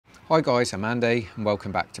Hi guys, I'm Andy and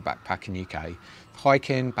welcome back to Backpacking UK.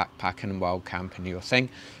 Hiking, backpacking and wild camping are your thing.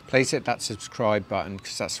 Please hit that subscribe button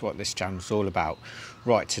because that's what this channel is all about.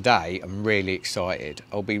 Right, today I'm really excited.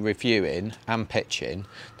 I'll be reviewing and pitching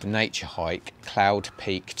the Naturehike Cloud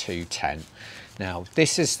Peak 210. Now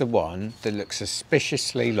this is the one that looks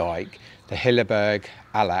suspiciously like the Hilleberg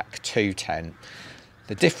Allak 210.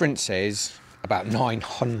 The difference is about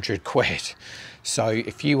 900 quid. So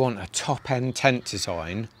if you want a top end tent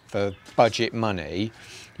design for budget money,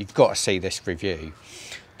 you've got to see this review.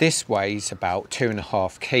 This weighs about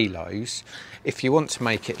 2.5 kilos. If you want to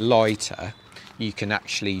make it lighter, you can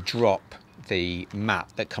actually drop the mat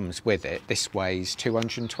that comes with it. This weighs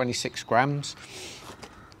 226 grams.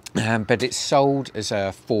 But it's sold as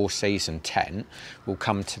a 4-season tent. We'll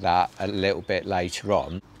come to that a little bit later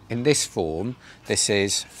on. In this form, this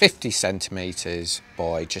is 50 centimetres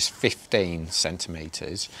by just 15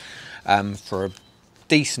 centimetres for a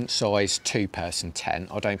decent sized 2-person tent.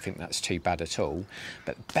 I don't think that's too bad at all.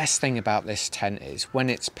 But the best thing about this tent is when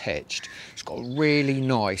it's pitched, it's got a really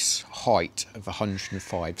nice height of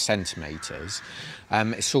 105 centimetres.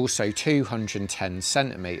 It's also 210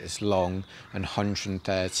 centimetres long and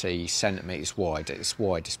 130 centimetres wide at its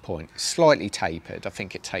widest point. It's slightly tapered. I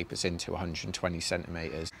think it tapers into 120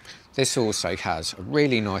 centimetres. This also has a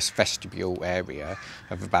really nice vestibule area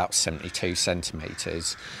of about 72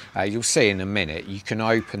 centimetres. You'll see in a minute, you can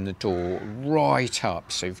open the door right up,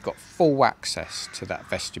 so you've got full access to that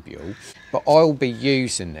vestibule. But I'll be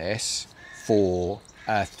using this for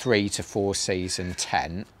a 3 to 4 season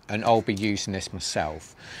tent, and I'll be using this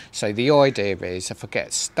myself. So the idea is if I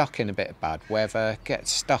get stuck in a bit of bad weather, get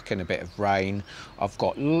stuck in a bit of rain, I've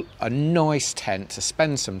got a nice tent to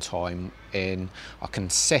spend some time in. I can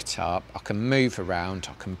sit up, I can move around,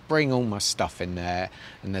 I can bring all my stuff in there,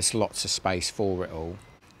 and there's lots of space for it all.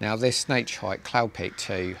 Now this Naturehike Cloud Peak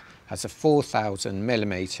 2 has a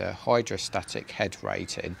 4,000mm hydrostatic head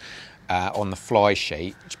rating on the fly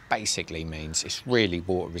sheet, which basically means it's really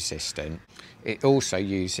water resistant. It also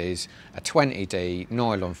uses a 20D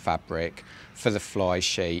nylon fabric for the fly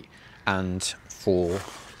sheet and for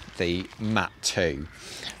the mat too.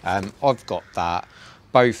 I've got that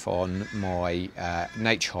both on my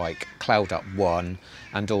Naturehike Cloud Up 1,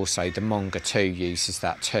 and also the Monga 2 uses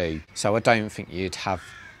that too. So I don't think you'd have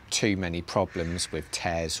too many problems with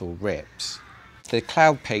tears or rips. The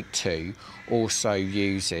Cloud Peak 2 also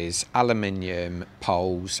uses aluminium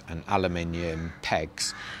poles and aluminium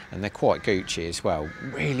pegs, and they're quite Gucci as well.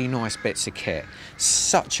 Really nice bits of kit.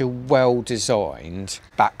 Such a well designed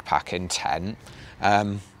backpacking tent.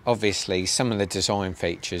 Obviously some of the design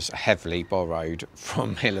features are heavily borrowed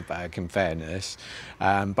from Hilleberg in fairness,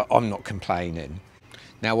 but I'm not complaining.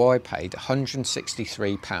 Now I paid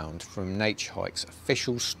 £163 from Naturehike's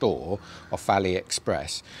official store off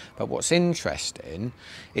AliExpress, but what's interesting,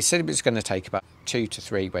 it said it was going to take about 2 to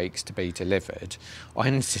 3 weeks to be delivered. I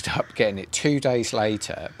ended up getting it 2 days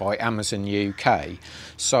later by Amazon UK,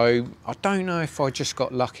 so I don't know if I just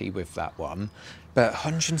got lucky with that one, but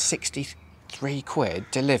 163 quid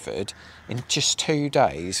delivered in just 2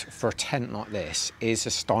 days for a tent like this is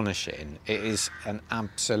astonishing. It is an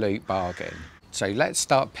absolute bargain. So let's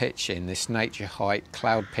start pitching this Naturehike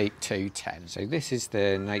Cloud Peak 210. So this is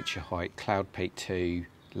the Naturehike Cloud Peak 2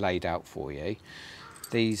 laid out for you.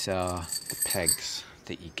 These are the pegs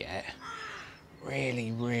that you get.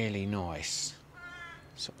 Really, really nice.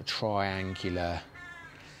 Sort of triangular.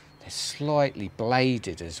 They're slightly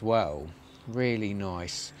bladed as well. Really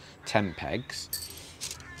nice tent pegs.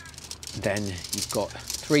 Then you've got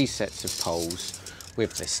 3 sets of poles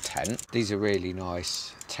with this tent. These are really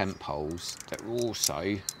nice tent poles that are also,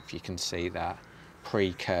 if you can see that,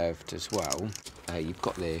 pre-curved as well. You've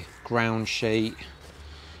got the ground sheet.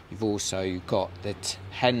 You've also got the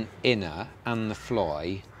tent inner and the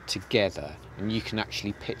fly together, and you can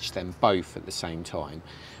actually pitch them both at the same time,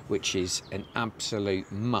 which is an absolute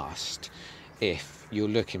must if you're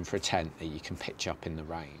looking for a tent that you can pitch up in the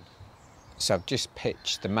rain. So I've just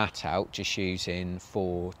pitched the mat out just using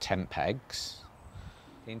 4 tent pegs.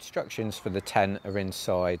 The instructions for the tent are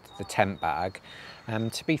inside the tent bag,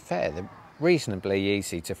 and to be fair, they're reasonably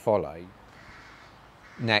easy to follow.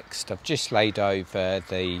 Next, I've just laid over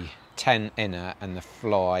the tent inner and the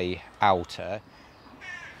fly outer.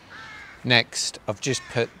 Next, I've just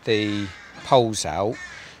put the poles out,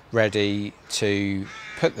 ready to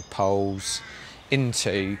put the poles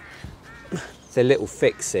into the little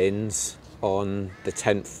fixings on the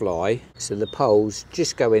tent fly. So the poles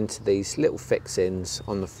just go into these little fixings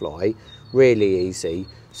on the fly, really easy.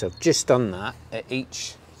 So I've just done that at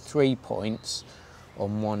each 3 points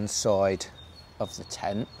on one side of the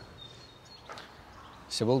tent.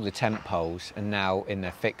 So all the tent poles are now in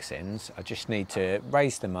their fixings. I just need to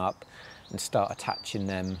raise them up and start attaching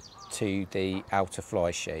them to the outer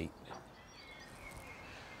fly sheet.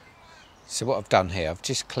 So what I've done here, I've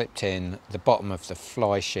just clipped in the bottom of the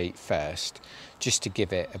fly sheet first, just to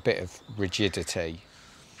give it a bit of rigidity.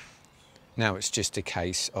 Now it's just a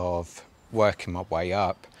case of working my way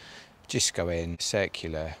up, just go in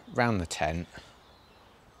circular round the tent.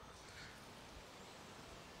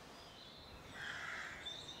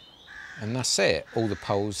 And that's it, all the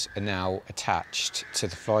poles are now attached to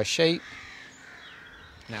the fly sheet.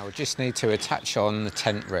 Now I just need to attach on the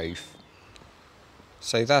tent roof.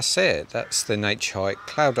 So that's it, that's the Naturehike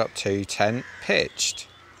Cloud Up 2 tent pitched.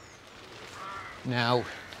 Now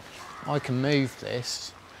I can move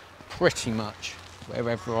this pretty much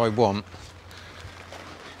wherever I want.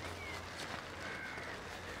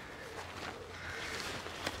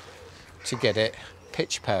 To get it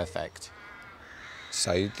pitch perfect.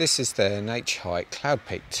 So this is the Naturehike Cloud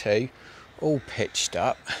Peak 2, all pitched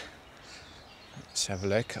up. Let's have a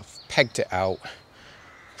look, I've pegged it out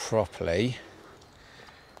properly.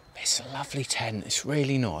 It's a lovely tent, it's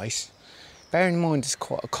really nice. Bear in mind it's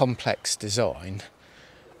quite a complex design.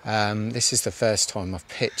 This is the first time I've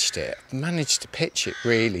pitched it. I've managed to pitch it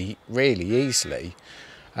really easily.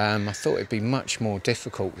 I thought it'd be much more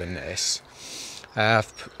difficult than this.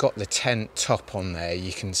 I've got the tent top on there,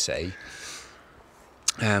 you can see.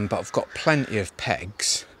 But I've got plenty of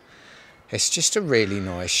pegs. It's just a really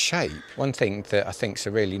nice shape. One thing that I think is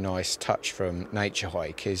a really nice touch from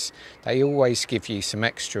Naturehike is they always give you some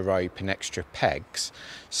extra rope and extra pegs.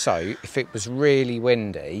 So if it was really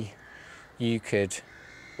windy, you could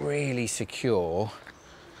really secure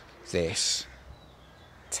this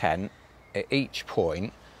tent at each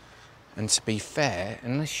point. And to be fair,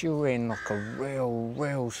 unless you're in like a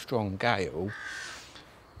real strong gale,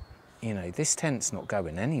 you know, this tent's not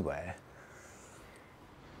going anywhere.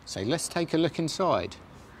 So let's take a look inside.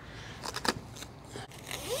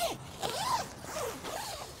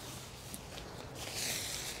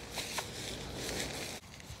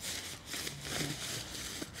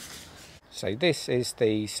 So this is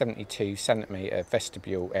the 72cm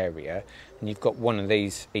vestibule area, and you've got one of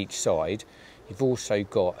these each side. You've also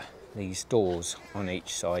got these doors on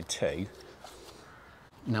each side too.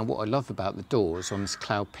 Now what I love about the doors on this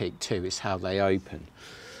Cloud Peak 2 is how they open.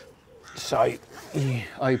 So you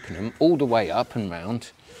open them all the way up and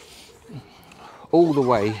round, all the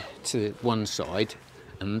way to one side,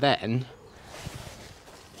 and then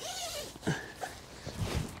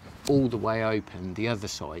all the way open the other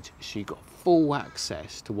side, so you've got full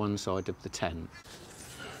access to one side of the tent.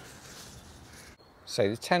 So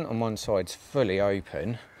the tent on one side's fully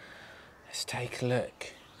open. Let's take a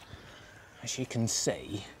look. As you can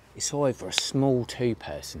see, it's either a small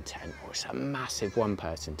two-person tent or it's a massive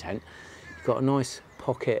one-person tent. You've got a nice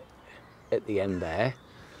pocket at the end there.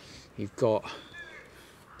 You've got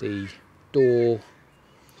the door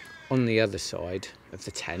on the other side of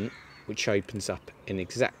the tent, which opens up in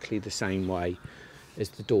exactly the same way as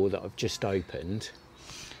the door that I've just opened.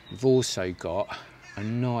 You've also got a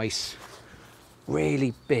nice,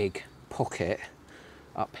 really big pocket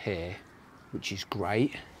up here, which is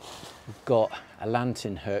great. We've got a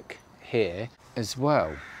lantern hook here as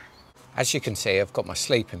well. As you can see, I've got my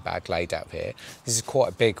sleeping bag laid out here. This is quite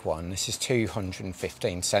a big one. This is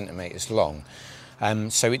 215 centimetres long.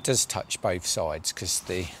 So it does touch both sides because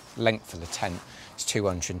the length of the tent is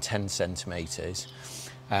 210 centimetres.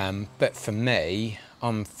 But for me,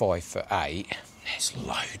 I'm 5'8". There's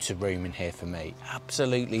loads of room in here for me,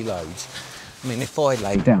 absolutely loads. I mean, if I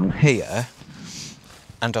lay down here,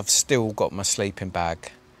 and I've still got my sleeping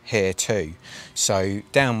bag here too. So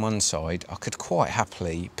down one side, I could quite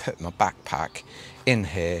happily put my backpack in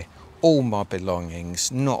here, all my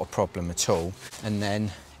belongings, not a problem at all. And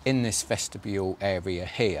then in this vestibule area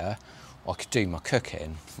here, I could do my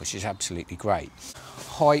cooking, which is absolutely great.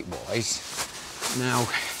 Height-wise, now,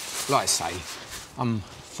 like I say, I'm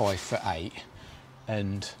 5'8",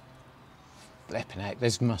 and flipping heck,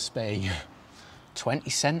 this must be 20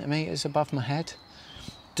 centimetres above my head.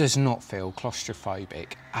 Does not feel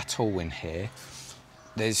claustrophobic at all in here.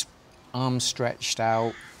 There's arms stretched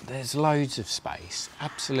out, there's loads of space,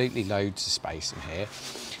 absolutely loads of space in here.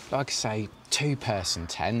 Like I say, two-person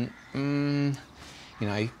tent, you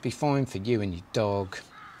know, be fine for you and your dog,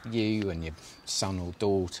 you and your son or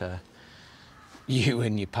daughter, you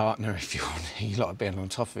and your partner if you like being on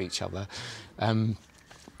top of each other.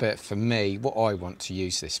 But for me, what I want to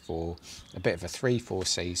use this for, a bit of a 3-4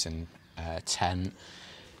 season tent,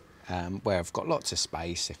 where I've got lots of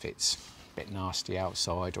space if it's a bit nasty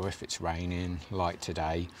outside or if it's raining like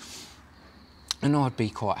today. And I'd be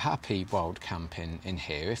quite happy wild camping in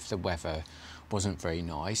here if the weather wasn't very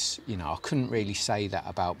nice. You know, I couldn't really say that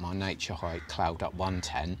about my Naturehike Cloud Up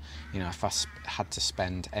 110. You know, if I had to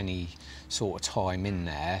spend any sort of time in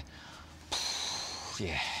there,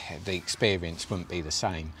 yeah, the experience wouldn't be the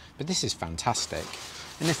same. But this is fantastic.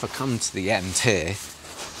 And if I come to the end here,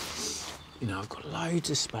 you know, I've got loads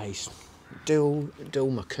of space. Do all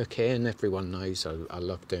my cooking. Everyone knows I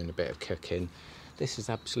love doing a bit of cooking. This is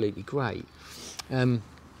absolutely great. I've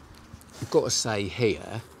got to say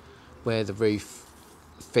here, where the roof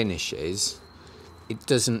finishes, it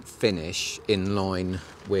doesn't finish in line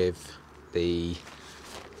with the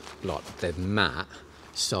mat,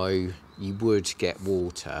 so you would get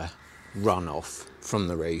water runoff from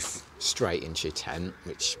the roof straight into your tent,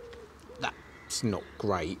 which that's not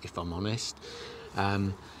great if I'm honest.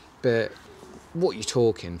 But what you're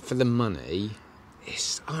talking for the money,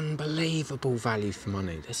 it's unbelievable value for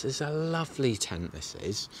money. This is a lovely tent, this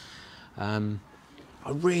is. I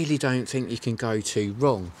really don't think you can go too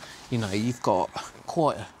wrong. You know, you've got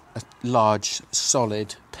quite a large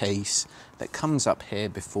solid piece that comes up here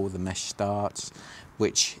before the mesh starts,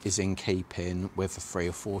 which is in keeping with a 3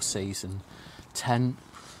 or 4 season tent.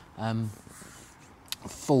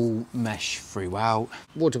 Full mesh throughout.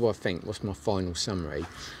 What do I think? What's my final summary?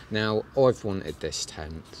 Now, I've wanted this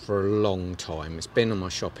tent for a long time. It's been on my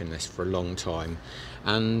shopping list for a long time,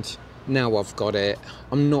 and now I've got it.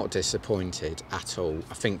 I'm not disappointed at all.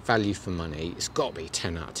 I think value for money, it's got to be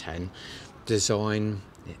 10 out of 10. Design,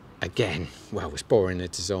 again, well, it's borrowing a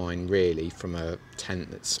design really from a tent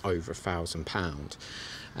that's over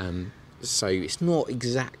 £1,000. So it's not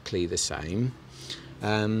exactly the same.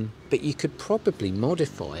 But you could probably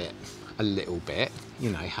modify it a little bit, you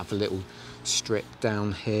know, have a little strip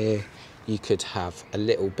down here. You could have a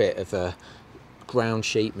little bit of a ground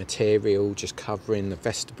sheet material just covering the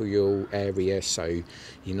vestibule area, so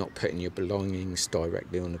you're not putting your belongings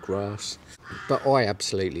directly on the grass. But I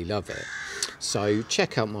absolutely love it. So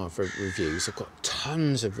check out my other reviews. I've got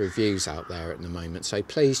tons of reviews out there at the moment, so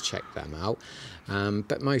please check them out.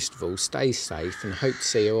 But most of all, stay safe and hope to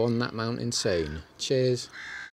see you on that mountain soon. Cheers.